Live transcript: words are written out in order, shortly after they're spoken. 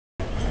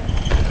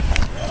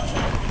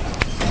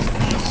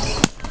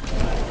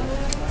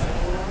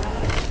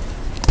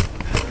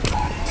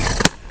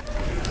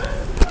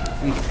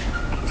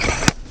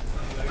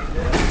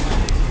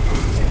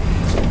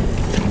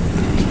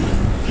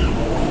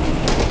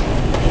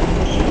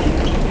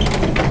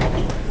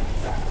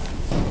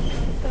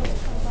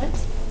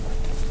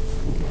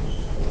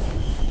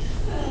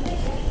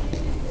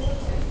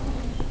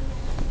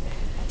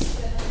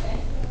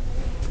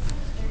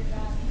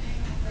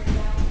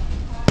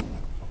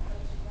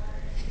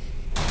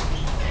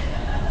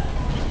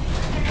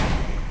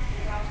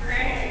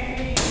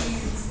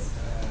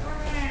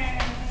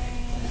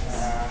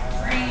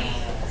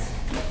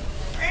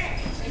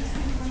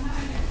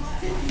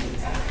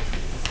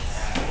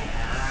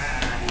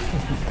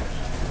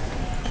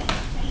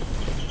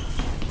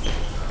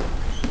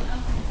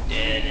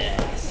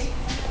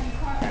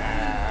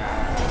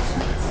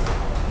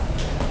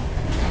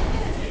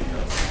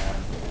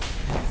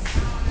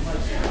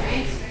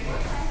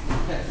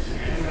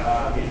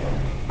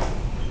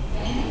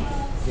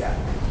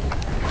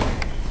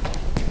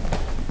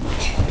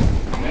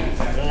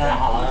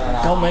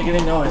Don't make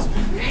any noise.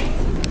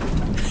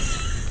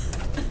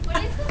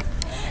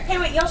 Hey,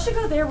 wait, y'all should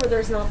go there where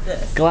there's not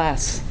this.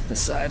 Glass. This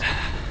side.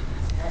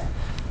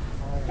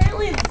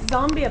 Apparently it's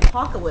Zombie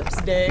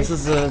Apocalypse Day. This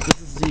is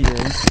Zday.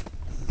 This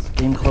is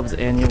Game Club's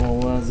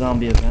annual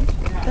zombie event.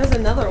 There's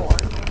another one.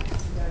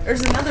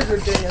 There's another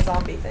group doing a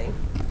zombie thing.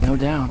 No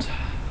doubt.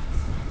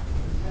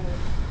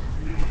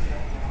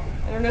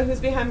 I don't know who's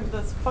behind, but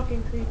that's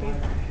fucking creepy.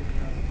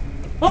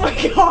 Oh my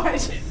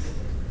god!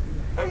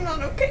 I'm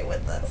not okay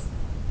with this.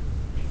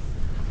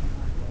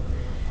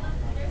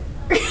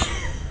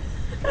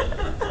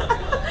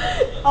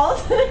 All of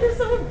a sudden there's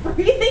someone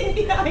breathing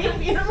behind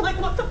me and I'm like,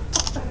 what the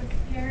fuck?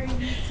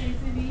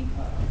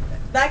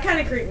 That kind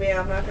of creeped me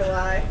out, I'm not gonna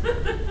lie.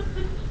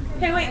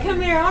 Hey, wait, come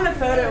here, I want a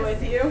photo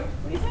with you.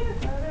 Will you take a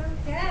photo?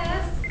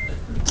 Yes.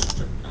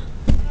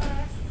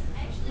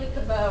 With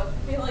the bow.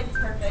 I feel like it's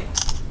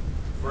perfect.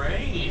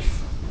 Brave.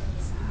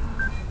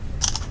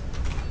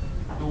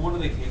 No wonder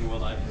they came to a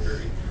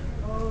library.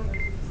 Oh,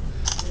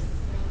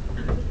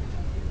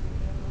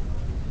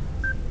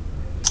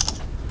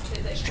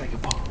 Strike a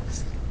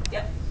pose.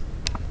 yep.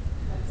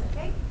 That's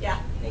okay? Yeah.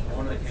 Thank No you.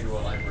 wonder they came to a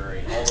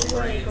library. All the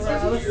brains Gross.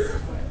 are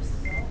here.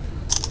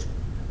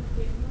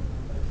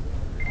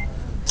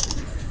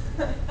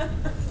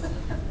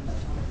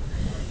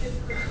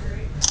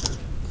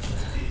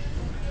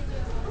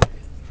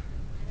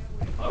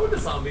 Why would a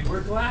zombie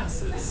wear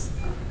glasses?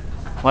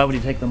 Why would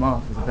he take them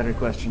off is a better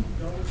question.